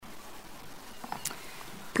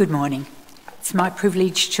Good morning. It's my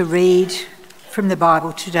privilege to read from the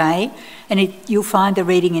Bible today, and you'll find the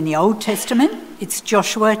reading in the Old Testament. It's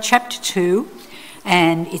Joshua chapter 2,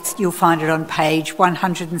 and you'll find it on page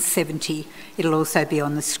 170. It'll also be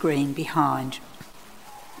on the screen behind.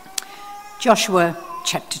 Joshua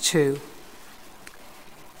chapter 2.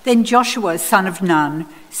 Then Joshua, son of Nun,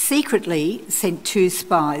 secretly sent 2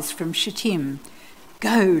 spies from Shittim.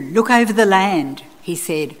 "Go, look over the land," he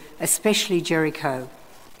said, "especially Jericho."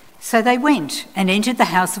 So they went and entered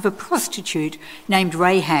the house of a prostitute named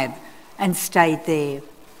Rahab and stayed there.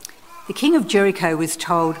 The king of Jericho was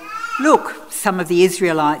told, "Look, some of the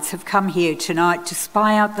Israelites have come here tonight to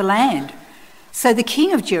spy out the land." So the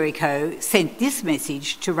king of Jericho sent this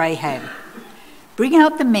message to Rahab: "Bring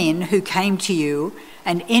out the men who came to you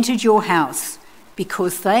and entered your house,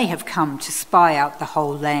 because they have come to spy out the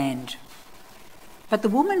whole land." But the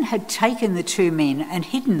woman had taken the 2 men and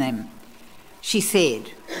hidden them. She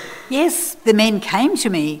said, "Yes, the men came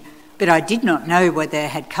to me, but I did not know where they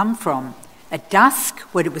had come from. At dusk,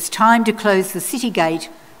 when it was time to close the city gate,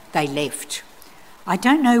 they left. I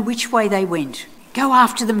don't know which way they went. Go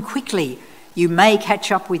after them quickly. You may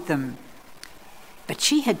catch up with them." But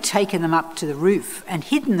she had taken them up to the roof and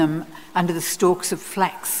hidden them under the stalks of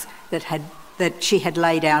flax that she had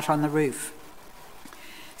laid out on the roof.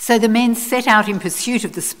 So the men set out in pursuit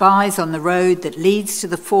of the spies on the road that leads to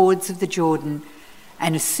the fords of the Jordan,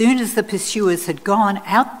 and as soon as the pursuers had gone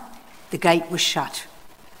out, the gate was shut.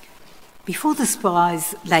 Before the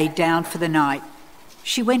spies laid down for the night,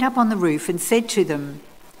 she went up on the roof and said to them,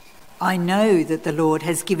 "I know that the Lord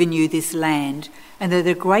has given you this land, and that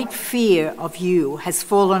a great fear of you has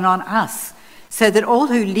fallen on us, so that all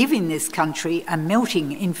who live in this country are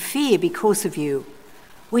melting in fear because of you.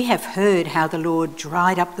 We have heard how the Lord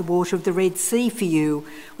dried up the water of the Red Sea for you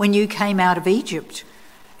when you came out of Egypt,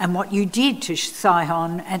 and what you did to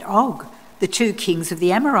Sihon and Og, the 2 kings of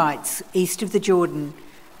the Amorites east of the Jordan,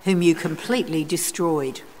 whom you completely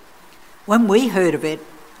destroyed. When we heard of it,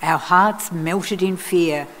 our hearts melted in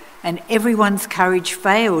fear, and everyone's courage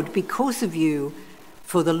failed because of you.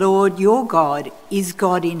 For the Lord your God is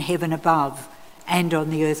God in heaven above and on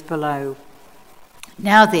the earth below.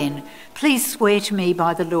 Now then, please swear to me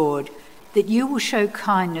by the Lord that you will show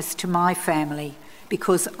kindness to my family,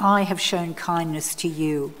 because I have shown kindness to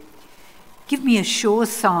you. Give me a sure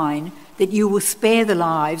sign that you will spare the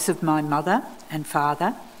lives of my mother and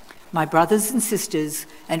father, my brothers and sisters,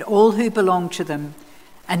 and all who belong to them,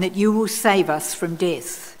 and that you will save us from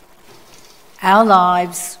death." "Our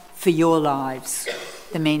lives for your lives,"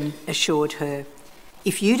 the men assured her.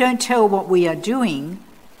 "If you don't tell what we are doing,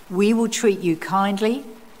 we will treat you kindly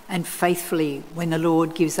and faithfully when the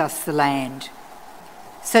Lord gives us the land."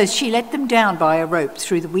 So she let them down by a rope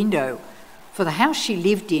through the window, for the house she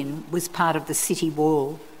lived in was part of the city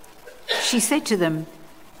wall. She said to them,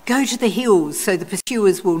 "Go to the hills so the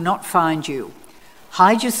pursuers will not find you.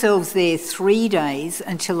 Hide yourselves there 3 days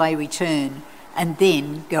until they return, and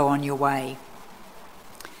then go on your way."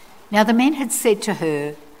 Now the men had said to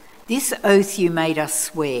her, "This oath you made us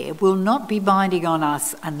swear will not be binding on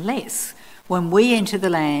us unless, when we enter the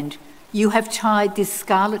land, you have tied this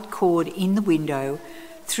scarlet cord in the window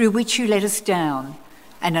through which you let us down,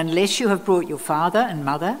 and unless you have brought your father and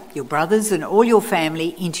mother, your brothers and all your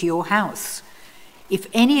family into your house. If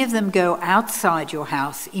any of them go outside your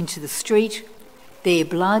house into the street, their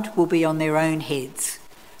blood will be on their own heads.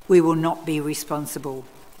 We will not be responsible.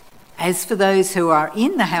 As for those who are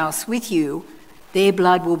in the house with you, their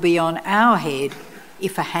blood will be on our head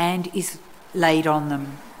if a hand is laid on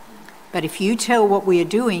them. But if you tell what we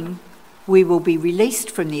are doing, we will be released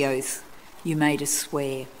from the oath you made us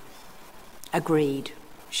swear." "Agreed,"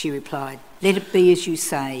 she replied. "Let it be as you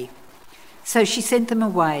say." So she sent them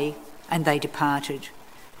away, and they departed,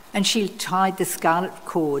 and she tied the scarlet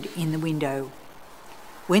cord in the window.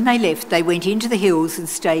 When they left, they went into the hills and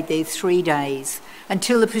stayed there 3 days,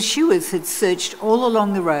 until the pursuers had searched all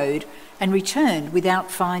along the road and returned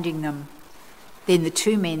without finding them. Then the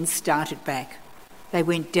 2 men started back. They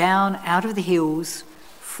went down out of the hills,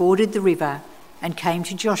 forded the river, and came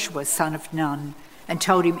to Joshua, son of Nun, and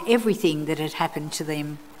told him everything that had happened to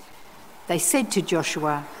them. They said to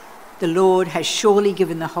Joshua, "The Lord has surely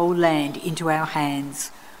given the whole land into our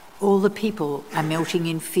hands. All the people are melting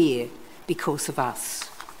in fear because of us."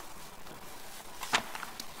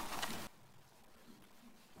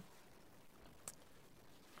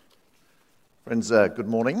 Friends, good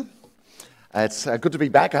morning. It's good to be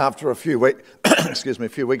back after a few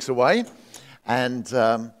weeks away. And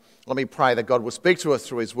let me pray that God will speak to us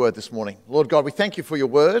through his word this morning. Lord God, we thank you for your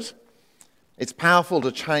word. It's powerful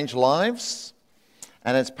to change lives.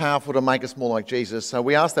 and it's powerful to make us more like Jesus. So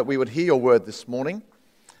we ask that we would hear your word this morning,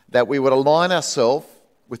 that we would align ourselves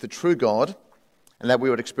with the true God, and that we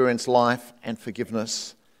would experience life and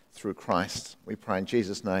forgiveness through Christ. We pray in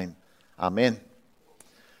Jesus' name. Amen.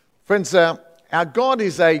 Friends, our God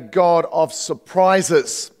is a God of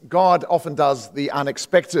surprises. God often does the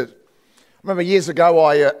unexpected. I remember years ago,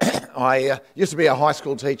 I used to be a high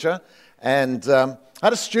school teacher, and I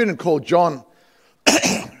had a student called John.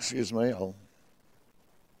 Excuse me, I'll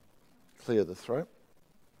clear the throat.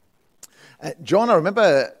 John, I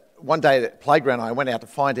remember one day at the playground, I went out to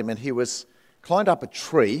find him, and he was climbed up a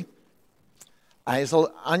tree. He's an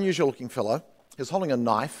unusual-looking fellow. He was holding a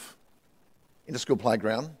knife in the school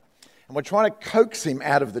playground, and we're trying to coax him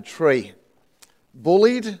out of the tree.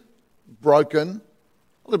 Bullied, broken,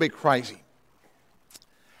 a little bit crazy.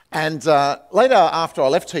 And later, after I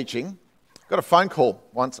left teaching, I got a phone call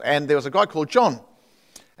once, and there was a guy called John.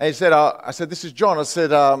 And he said, I said, "This is John." I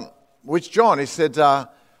said, "Which John?" He said, "I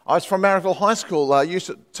was from Marrickville High School. You used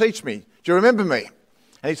to teach me. Do you remember me?"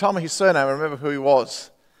 And he told me his surname. I remember who he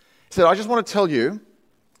was. He said, "I just want to tell you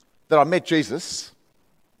that I met Jesus.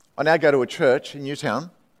 I now go to a church in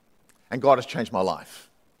Newtown, and God has changed my life."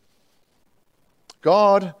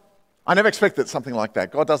 God, I never expected something like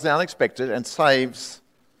that. God does the unexpected and saves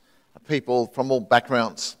people from all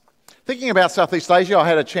backgrounds. Thinking about Southeast Asia, I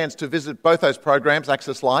had a chance to visit both those programs,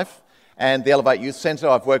 Access Life and the Elevate Youth Centre.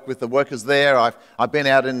 I've worked with the workers there. I've been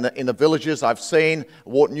out in the villages. I've seen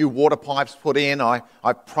new water pipes put in.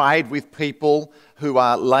 I've prayed with people who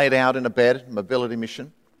are laid out in a bed, mobility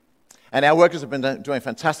mission. And our workers have been doing a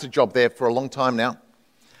fantastic job there for a long time now.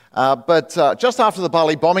 But just after the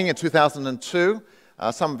Bali bombing in 2002,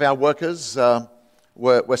 some of our workers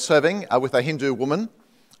were serving with a Hindu woman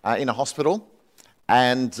in a hospital.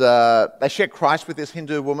 And they shared Christ with this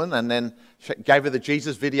Hindu woman, and then gave her the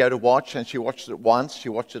Jesus video to watch, and she watched it once, she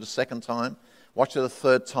watched it a second time, watched it a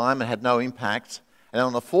third time, and had no impact. And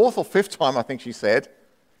on the fourth or fifth time, I think she said,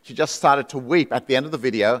 she just started to weep at the end of the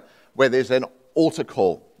video, where there's an altar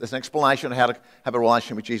call. There's an explanation of how to have a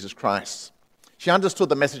relationship with Jesus Christ. She understood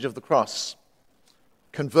the message of the cross,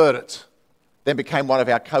 converted, then became one of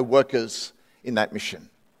our co-workers in that mission.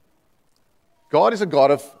 God is a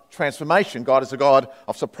God of transformation. God is a God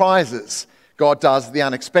of surprises. God does the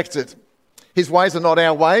unexpected. His ways are not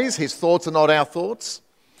our ways. His thoughts are not our thoughts.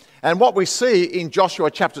 And what we see in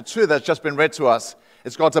Joshua chapter 2 that's just been read to us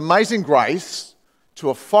is God's amazing grace to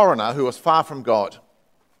a foreigner who was far from God.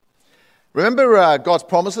 Remember God's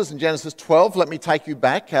promises in Genesis 12? Let me take you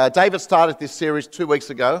back. David started this series 2 weeks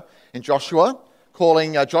ago in Joshua,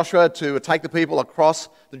 calling Joshua to take the people across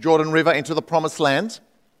the Jordan River into the promised land.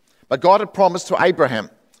 But God had promised to Abraham,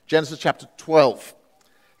 Genesis chapter 12.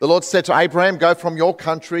 The Lord said to Abraham, "Go from your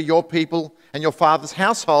country, your people, and your father's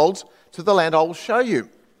household to the land I will show you.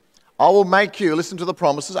 I will make you," listen to the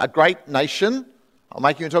promises, "a great nation. I'll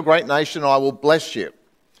make you into a great nation, and I will bless you.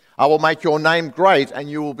 I will make your name great, and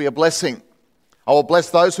you will be a blessing. I will bless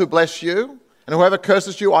those who bless you, and whoever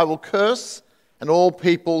curses you, I will curse. And all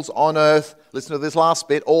peoples on earth," listen to this last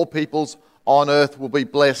bit, "all peoples on earth will be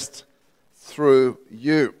blessed through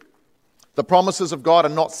you." The promises of God are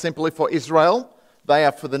not simply for Israel, they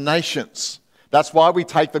are for the nations. That's why we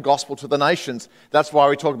take the gospel to the nations. That's why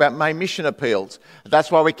we talk about May mission appeals. That's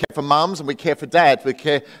why we care for mums and we care for dads. We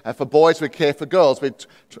care for boys, we care for girls. We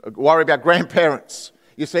worry about grandparents.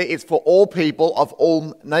 You see, it's for all people of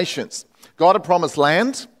all nations. God had promised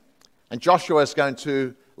land, and Joshua is going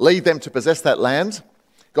to lead them to possess that land.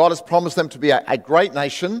 God has promised them to be a great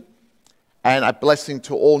nation and a blessing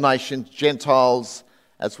to all nations, Gentiles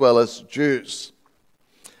as well as Jews.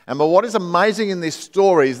 And but what is amazing in this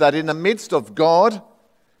story is that in the midst of God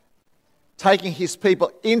taking his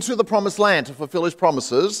people into the promised land to fulfill his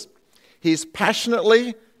promises, he is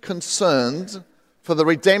passionately concerned for the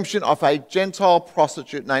redemption of a Gentile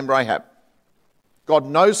prostitute named Rahab. God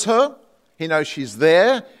knows her. He knows she's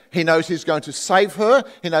there. He knows he's going to save her.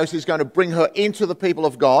 He knows he's going to bring her into the people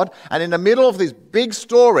of God. And in the middle of this big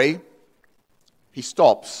story, he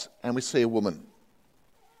stops and we see a woman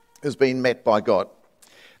who's been met by God.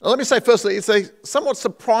 Now, let me say firstly, it's a somewhat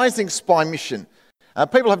surprising spy mission.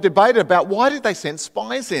 People have debated about why did they send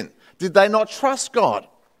spies in? Did they not trust God?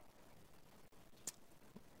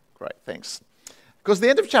 Great, thanks. Because at the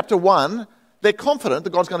end of chapter 1, they're confident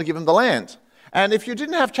that God's going to give them the land. And if you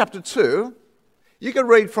didn't have chapter 2, you could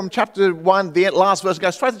read from chapter 1, the last verse,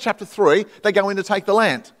 go straight to chapter 3, they go in to take the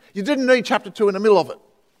land. You didn't need chapter 2 in the middle of it.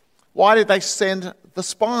 Why did they send the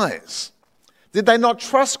spies? Did they not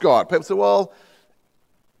trust God? People say, well,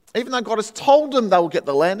 even though God has told them they will get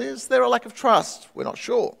the land, is there a lack of trust? We're not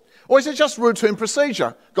sure. Or is it just routine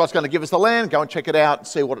procedure? God's going to give us the land, go and check it out and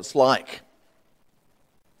see what it's like.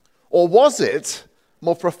 Or was it,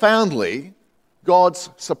 more profoundly, God's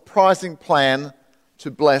surprising plan to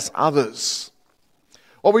bless others?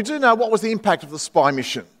 Well, we do know what was the impact of the spy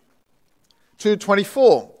mission.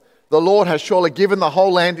 2:24, the Lord has surely given the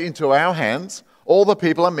whole land into our hands. All the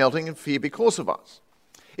people are melting in fear because of us.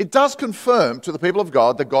 It does confirm to the people of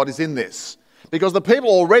God that God is in this, because the people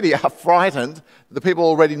already are frightened. The people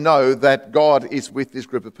already know that God is with this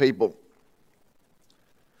group of people.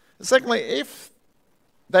 Secondly, if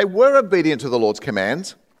they were obedient to the Lord's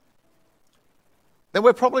command, then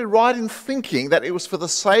we're probably right in thinking that it was for the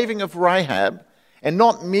saving of Rahab and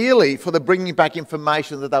not merely for the bringing back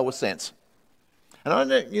information that they were sent.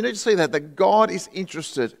 And you need to see that God is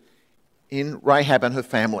interested in Rahab and her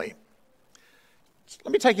family.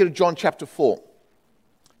 Let me take you to John chapter 4.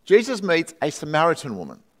 Jesus meets a Samaritan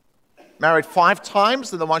woman, married 5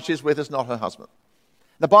 times, and the one she's with is not her husband.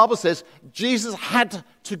 The Bible says Jesus had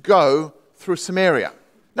to go through Samaria.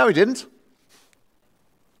 No, he didn't.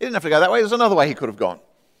 He didn't have to go that way. There's another way he could have gone.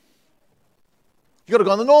 He could have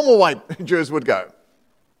gone the normal way Jews would go.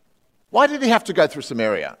 Why did he have to go through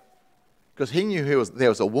Samaria? Because he knew there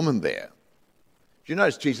was a woman there. Do you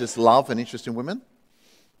notice Jesus' love and interest in women?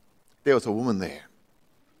 There was a woman there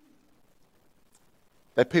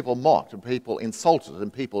that people mocked and people insulted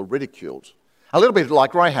and people ridiculed. A little bit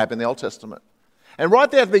like Rahab in the Old Testament. And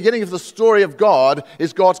right there at the beginning of the story of God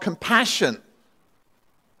is God's compassion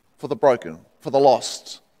for the broken, for the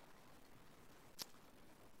lost.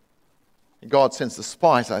 And God sends the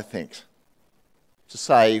spies, I think, to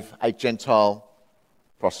save a Gentile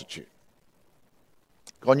prostitute.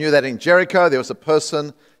 God knew that in Jericho there was a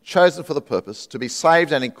person chosen for the purpose to be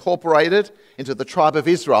saved and incorporated into the tribe of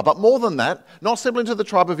Israel. But more than that, not simply into the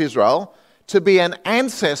tribe of Israel, to be an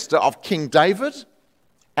ancestor of King David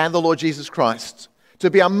and the Lord Jesus Christ. To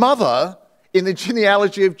be a mother in the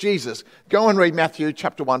genealogy of Jesus. Go and read Matthew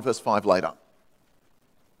chapter 1, verse 5 later.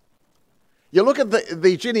 You look at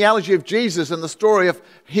the genealogy of Jesus and the story of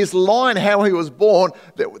his line, how he was born.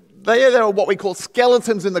 There are what we call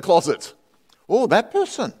skeletons in the closet. Oh, that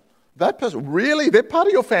person, really? They're part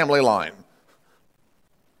of your family line.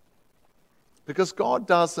 Because God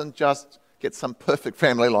doesn't just get some perfect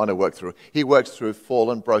family line to work through. He works through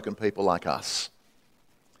fallen, broken people like us.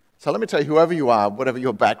 So let me tell you, whoever you are, whatever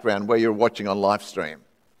your background, where you're watching on live stream,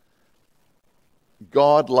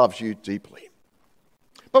 God loves you deeply.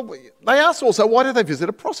 But they asked also, why did they visit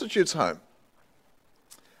a prostitute's home?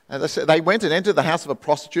 And they said they went and entered the house of a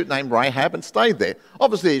prostitute named Rahab and stayed there.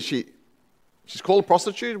 Obviously, she's called a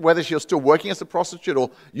prostitute, whether she was still working as a prostitute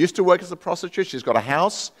or used to work as a prostitute. She's got a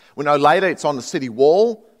house. We know later it's on the city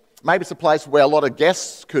wall. Maybe it's a place where a lot of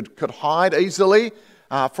guests could hide easily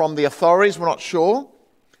from the authorities. We're not sure.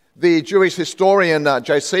 The Jewish historian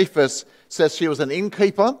Josephus says she was an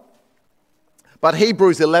innkeeper. But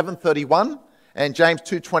Hebrews 11:31 and James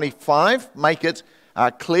 2:25 make it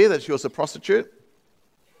clear that she was a prostitute.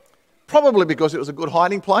 Probably because it was a good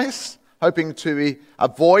hiding place, hoping to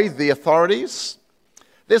avoid the authorities.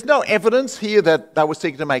 There's no evidence here that they were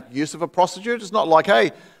seeking to make use of a prostitute. It's not like,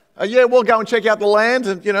 hey, we'll go and check out the land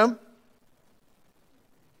and,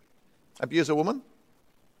 abuse a woman.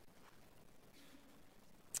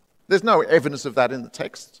 There's no evidence of that in the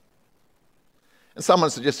text. And someone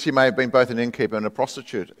suggests she may have been both an innkeeper and a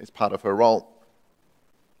prostitute as part of her role.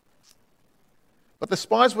 But the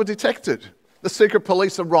spies were detected. The secret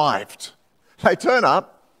police arrived. They turn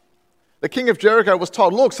up. The king of Jericho was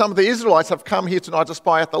told, look, some of the Israelites have come here tonight to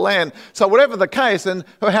spy out the land. So whatever the case, and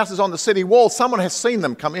her house is on the city wall, someone has seen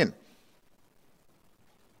them come in.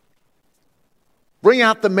 Bring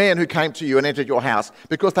out the men who came to you and entered your house,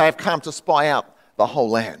 because they have come to spy out the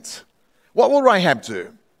whole land. What will Rahab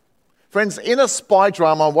do? Friends, in a spy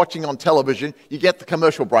drama I'm watching on television, you get the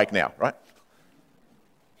commercial break now, right?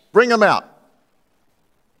 Bring them out.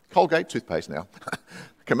 Colgate toothpaste now.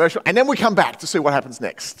 Commercial. And then we come back to see what happens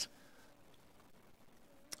next.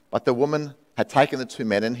 But the woman had taken the 2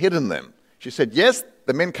 men and hidden them. She said, yes,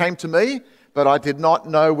 the men came to me, but I did not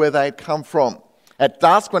know where they had come from. At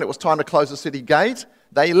dusk, when it was time to close the city gate,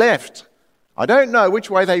 they left. I don't know which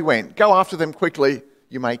way they went. Go after them quickly.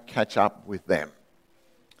 You may catch up with them.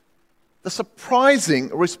 The surprising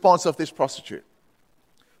response of this prostitute.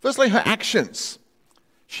 Firstly, her actions.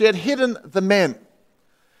 She had hidden the men.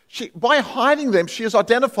 By hiding them, she is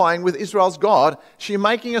identifying with Israel's God. She is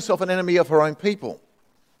making herself an enemy of her own people.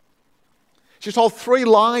 She told 3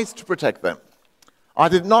 lies to protect them. I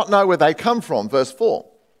did not know where they come from, verse 4.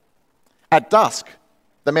 At dusk,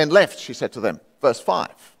 the men left, she said to them, verse 5.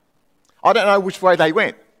 I don't know which way they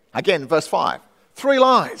went, again, verse 5. 3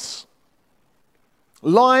 lies.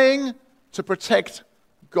 Lying to protect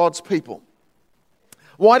God's people.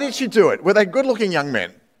 Why did she do it? Were they good-looking young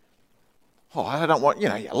men? Oh, I don't want,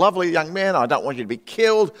 you're a lovely young man. I don't want you to be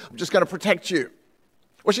killed. I'm just going to protect you.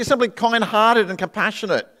 Was she simply kind-hearted and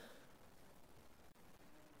compassionate?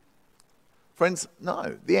 Friends,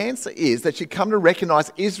 no. The answer is that she'd come to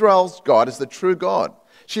recognize Israel's God as the true God.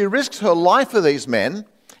 She risks her life for these men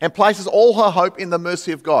and places all her hope in the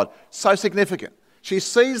mercy of God. So significant. She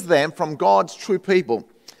sees them from God's true people.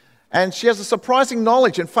 And she has a surprising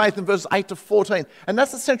knowledge and faith in verses 8 to 14. And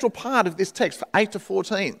that's the central part of this text, 8 to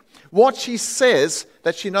 14. What she says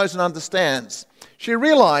that she knows and understands. She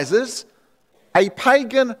realizes, a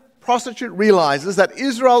pagan prostitute realizes that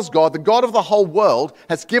Israel's God, the God of the whole world,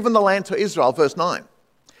 has given the land to Israel, verse 9. It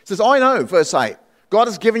says, I know, verse 8, God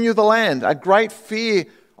has given you the land. A great fear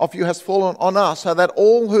of you has fallen on us, so that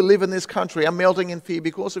all who live in this country are melting in fear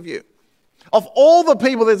because of you. Of all the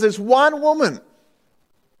people, there's this one woman.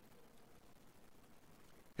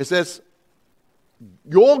 It says,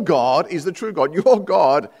 your God is the true God. Your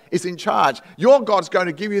God is in charge. Your God's going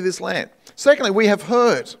to give you this land. Secondly, we have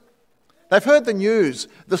heard. They've heard the news.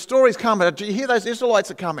 The story's coming. Do you hear those Israelites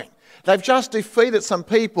are coming? They've just defeated some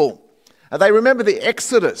people. They remember the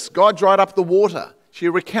Exodus. God dried up the water. She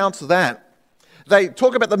recounts that. They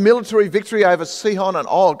talk about the military victory over Sihon and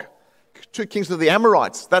Og, 2 kings of the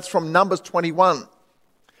Amorites. That's from Numbers 21.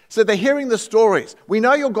 So they're hearing the stories. We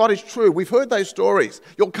know your God is true. We've heard those stories.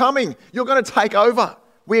 You're coming. You're going to take over.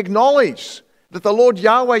 We acknowledge that the Lord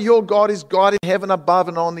Yahweh, your God, is God in heaven above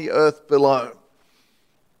and on the earth below.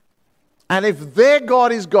 And if their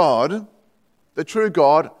God is God, the true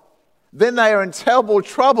God, then they are in terrible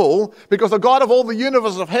trouble because the God of all the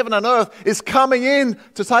universe of heaven and earth is coming in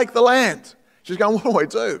to take the land. She's going, what do I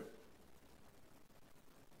do?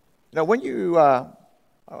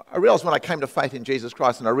 I realized when I came to faith in Jesus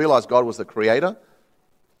Christ and I realized God was the creator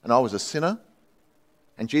and I was a sinner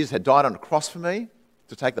and Jesus had died on a cross for me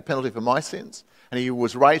to take the penalty for my sins and he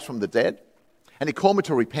was raised from the dead and he called me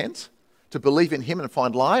to repent, to believe in him and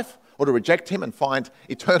find life, or to reject him and find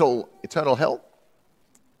eternal hell.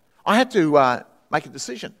 I had to make a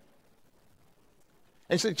decision.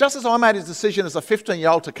 And so just as I made a decision as a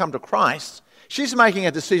 15-year-old to come to Christ, she's making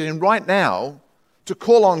a decision right now to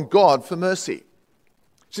call on God for mercy.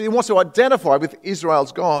 She wants to identify with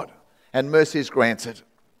Israel's God, and mercy is granted.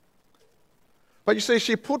 But you see,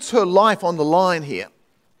 she puts her life on the line here.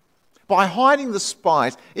 By hiding the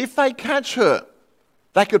spies, if they catch her,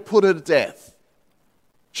 they could put her to death.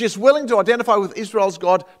 She's willing to identify with Israel's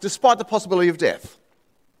God despite the possibility of death.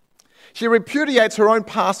 She repudiates her own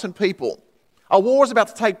past and people. A war is about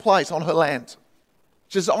to take place on her land.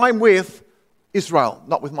 She says, I'm with Israel,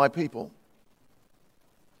 not with my people.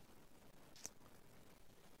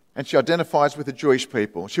 And she identifies with the Jewish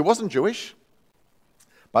people. She wasn't Jewish,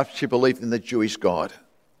 but she believed in the Jewish God.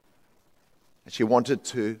 And she wanted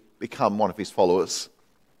to become one of his followers.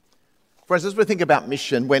 Friends, as we think about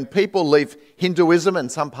mission, when people leave Hinduism in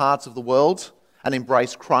some parts of the world and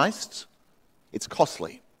embrace Christ, it's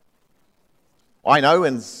costly. I know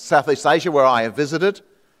in Southeast Asia, where I have visited,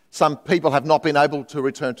 some people have not been able to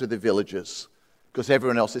return to their villages because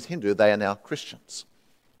everyone else is Hindu. They are now Christians.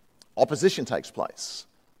 Opposition takes place.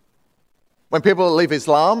 When people leave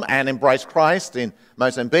Islam and embrace Christ in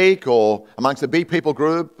Mozambique or amongst the Bee people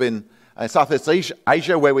group in Southeast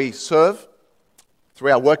Asia where we serve,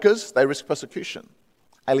 through our workers, they risk persecution,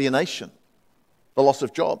 alienation, the loss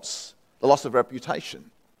of jobs, the loss of reputation.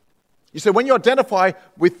 You see, when you identify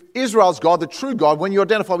with Israel's God, the true God, when you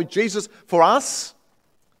identify with Jesus for us,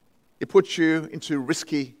 it puts you into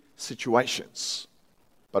risky situations,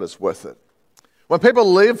 but it's worth it. When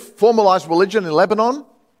people live formalized religion in Lebanon,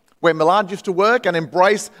 where Milad used to work, and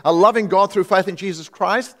embrace a loving God through faith in Jesus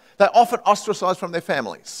Christ, they're often ostracized from their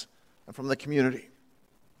families and from the community.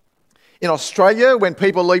 In Australia, when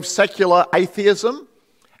people leave secular atheism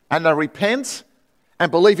and they repent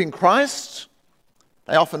and believe in Christ,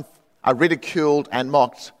 they often are ridiculed and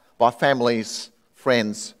mocked by families,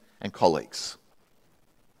 friends, and colleagues.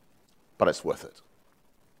 But it's worth it.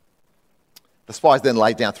 The spies then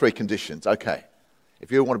laid down 3 conditions. Okay,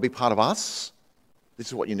 if you want to be part of us, this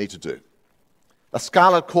is what you need to do. A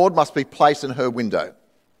scarlet cord must be placed in her window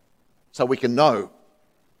so we can know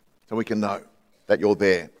that you're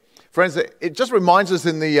there. Friends, it just reminds us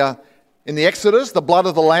in the Exodus, the blood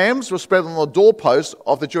of the lambs was spread on the doorposts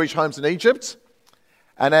of the Jewish homes in Egypt.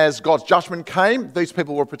 And as God's judgment came, these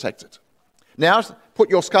people were protected. Now, put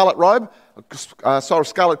your scarlet robe,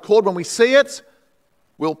 scarlet cord. When we see it,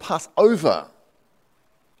 we'll pass over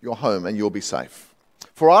your home and you'll be safe.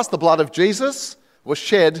 For us, the blood of Jesus was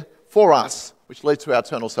shed for us which leads to our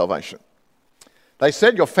eternal salvation. They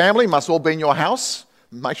said, your family must all be in your house.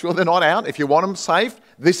 Make sure they're not out. If you want them saved,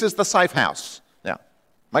 this is the safe house. Now,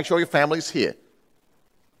 make sure your family's here.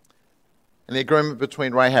 And the agreement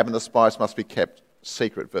between Rahab and the spies must be kept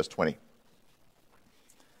secret, verse 20.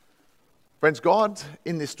 Friends, God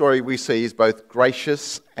in this story we see is both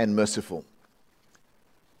gracious and merciful.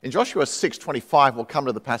 In Joshua 6:25, we'll come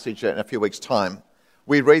to the passage in a few weeks' time,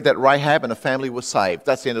 we read that Rahab and her family were saved.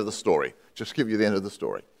 That's the end of the story. Just give you the end of the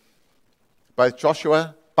story. But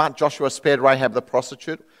Joshua spared Rahab the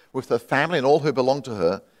prostitute with her family and all who belonged to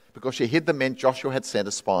her because she hid the men Joshua had sent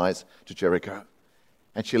as spies to Jericho.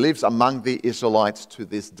 And she lives among the Israelites to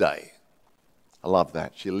this day. I love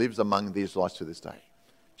that. She lives among the Israelites to this day.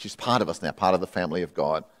 She's part of us now, part of the family of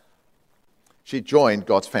God. She joined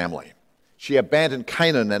God's family. She abandoned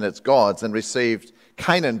Canaan and its gods and received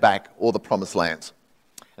Canaan back, or the promised land.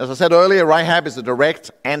 As I said earlier, Rahab is a direct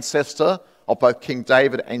ancestor of both King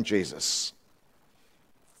David and Jesus.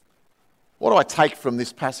 What do I take from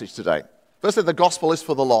this passage today? Firstly, the gospel is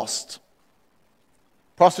for the lost.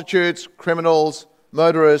 Prostitutes, criminals,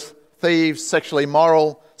 murderers, thieves, sexually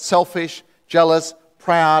immoral, selfish, jealous,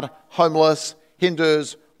 proud, homeless,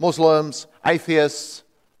 Hindus, Muslims, atheists,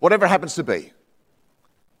 whatever it happens to be.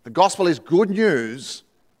 The gospel is good news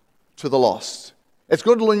to the lost. It's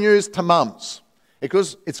good news to mums.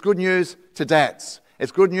 It's good news to dads.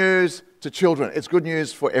 It's good news to children. It's good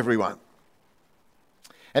news for everyone.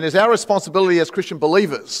 And it's our responsibility as Christian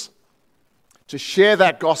believers to share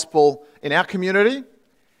that gospel in our community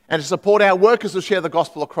and to support our workers to share the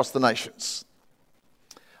gospel across the nations.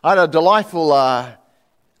 I had a delightful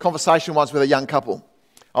conversation once with a young couple.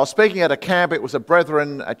 I was speaking at a camp. It was a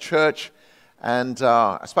brethren at church, and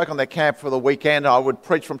I spoke on their camp for the weekend. I would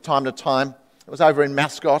preach from time to time. It was over in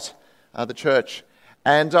Mascot, the church.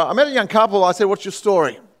 And I met a young couple. I said, what's your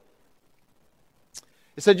story?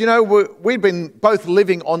 He said, we'd been both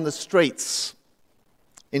living on the streets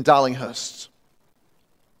in Darlinghurst.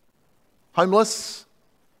 Homeless.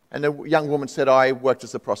 And the young woman said, I worked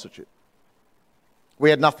as a prostitute. We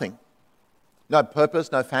had nothing. No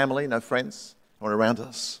purpose, no family, no friends, no one around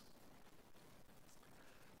us.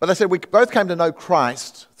 But they said we both came to know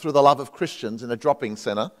Christ through the love of Christians in a drop-in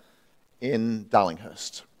centre in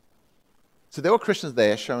Darlinghurst. So there were Christians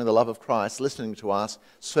there showing the love of Christ, listening to us,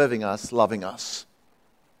 serving us, loving us.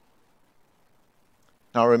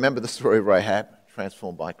 Now I remember the story of Rahab,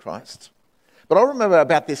 transformed by Christ. But I remember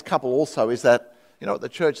about this couple also is that, what the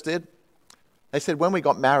church did? They said when we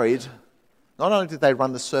got married, not only did they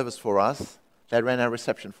run the service for us, they ran our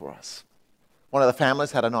reception for us. One of the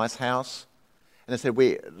families had a nice house, and they said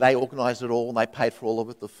they organised it all, and they paid for all of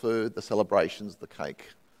it, the food, the celebrations, the cake.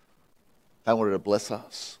 They wanted to bless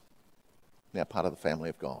us. Now part of the family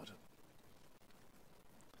of God.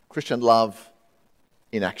 Christian love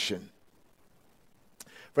in action.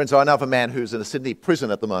 Friends, I know of a man who's in a Sydney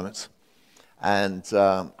prison at the moment and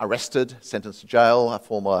arrested, sentenced to jail, a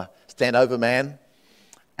former standover man.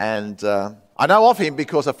 And I know of him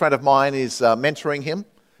because a friend of mine is mentoring him.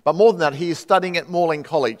 But more than that, he is studying at Morling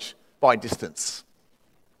College by distance.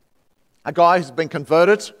 A guy who's been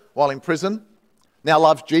converted while in prison, now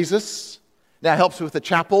loves Jesus, now helps with the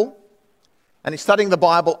chapel, and he's studying the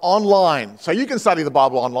Bible online. So you can study the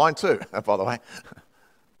Bible online too, by the way.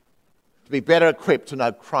 To be better equipped to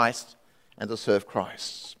know Christ and to serve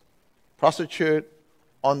Christ. Prostitute,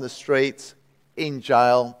 on the streets, in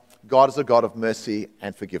jail. God is a God of mercy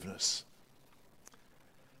and forgiveness.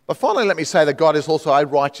 But finally, let me say that God is also a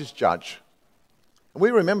righteous judge. And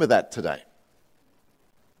we remember that today.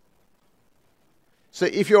 So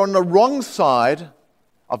if you're on the wrong side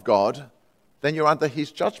of God, then you're under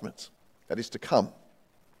his judgment that is to come.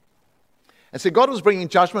 And so God was bringing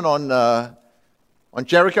judgment on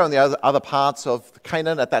Jericho and the other parts of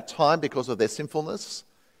Canaan at that time because of their sinfulness.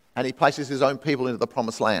 And he places his own people into the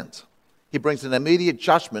promised land. He brings an immediate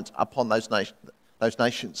judgment upon those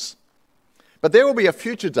nations. But there will be a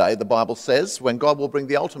future day, the Bible says, when God will bring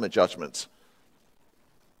the ultimate judgment,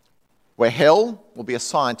 where hell will be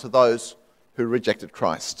assigned to those who rejected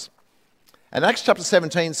Christ. And Acts chapter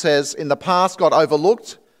 17 says, in the past God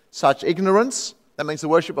overlooked such ignorance, that means the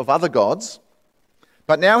worship of other gods,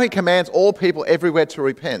 but now he commands all people everywhere to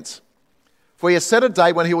repent. For he has set a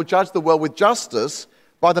day when he will judge the world with justice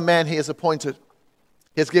by the man he has appointed.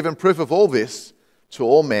 He has given proof of all this to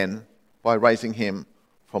all men by raising him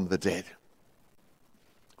from the dead.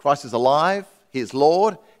 Christ is alive, he is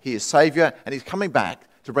Lord, he is Saviour, and he's coming back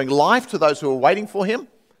to bring life to those who are waiting for him,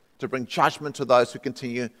 to bring judgment to those who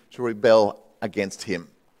continue to rebel against him.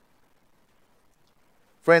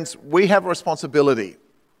 Friends, we have a responsibility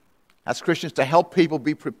as Christians to help people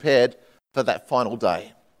be prepared for that final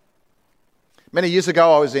day. Many years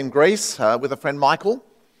ago, I was in Greece with a friend, Michael,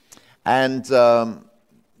 and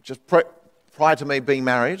just prior to me being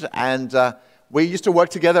married, and we used to work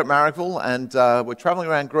together at Marrickville, and we're travelling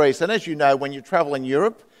around Greece. And as you know, when you travel in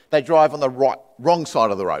Europe, they drive on the wrong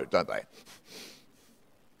side of the road, don't they?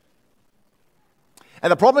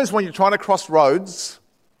 And the problem is when you're trying to cross roads,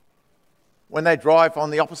 when they drive on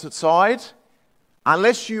the opposite side,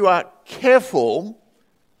 unless you are careful,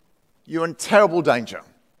 you're in terrible danger.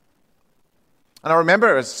 And I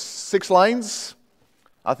remember it was 6 lanes,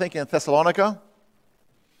 I think, in Thessalonica.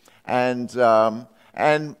 And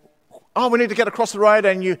we need to get across the road,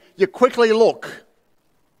 and you quickly look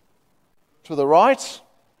to the right.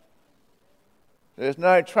 There's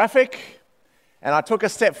no traffic. And I took a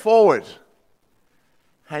step forward,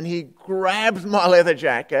 and he grabbed my leather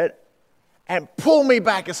jacket and pulled me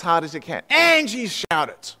back as hard as he can. Ange, he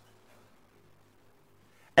shouted.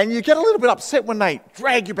 And you get a little bit upset when they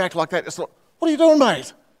drag you back like that. It's like, what are you doing,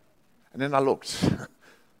 mate? And then I looked.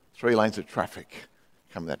 3 lanes of traffic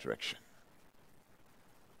come that direction.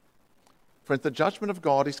 Friends, the judgment of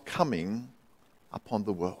God is coming upon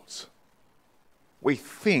the world. We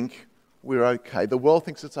think we're okay. The world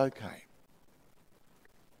thinks it's okay.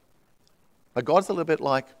 But God's a little bit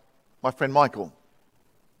like my friend Michael,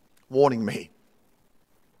 warning me,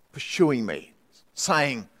 pursuing me,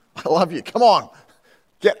 saying, I love you, come on,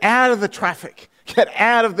 get out of the traffic, get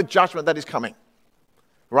out of the judgment that is coming.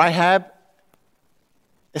 Rahab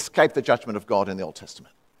escaped the judgment of God in the Old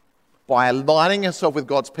Testament by aligning herself with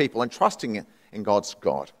God's people and trusting in God's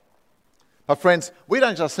God. But friends, we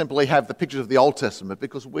don't just simply have the pictures of the Old Testament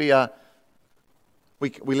because we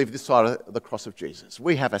live this side of the cross of Jesus.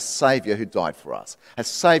 We have a Saviour who died for us, a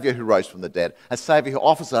Saviour who rose from the dead, a Saviour who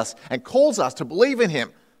offers us and calls us to believe in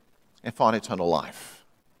Him and find eternal life.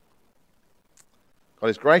 God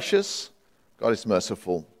is gracious, God is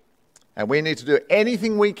merciful, and we need to do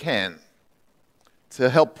anything we can to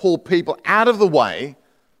help pull people out of the way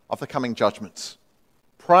of the coming judgments.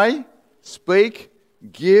 Pray, speak,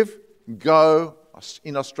 give, go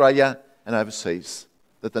in Australia and overseas,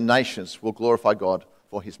 that the nations will glorify God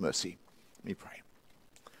for His mercy. Let me pray.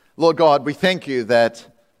 Lord God, we thank you that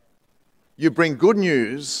you bring good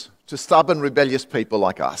news to stubborn, rebellious people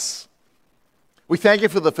like us. We thank you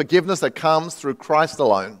for the forgiveness that comes through Christ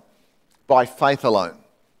alone, by faith alone,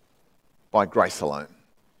 by grace alone.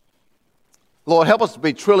 Lord, help us to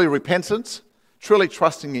be truly repentant, truly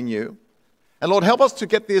trusting in you. And Lord, help us to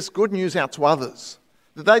get this good news out to others,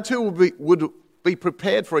 that they too would be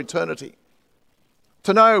prepared for eternity.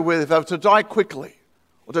 To know whether to die quickly,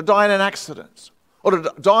 or to die in an accident, or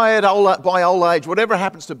to die by old age, whatever it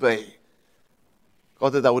happens to be.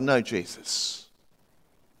 God, that they would know Jesus.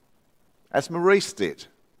 As Maurice did,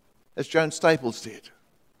 as Joan Staples did,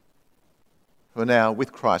 who are now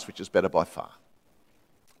with Christ, which is better by far.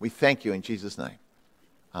 We thank you in Jesus' name.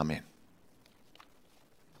 Amen.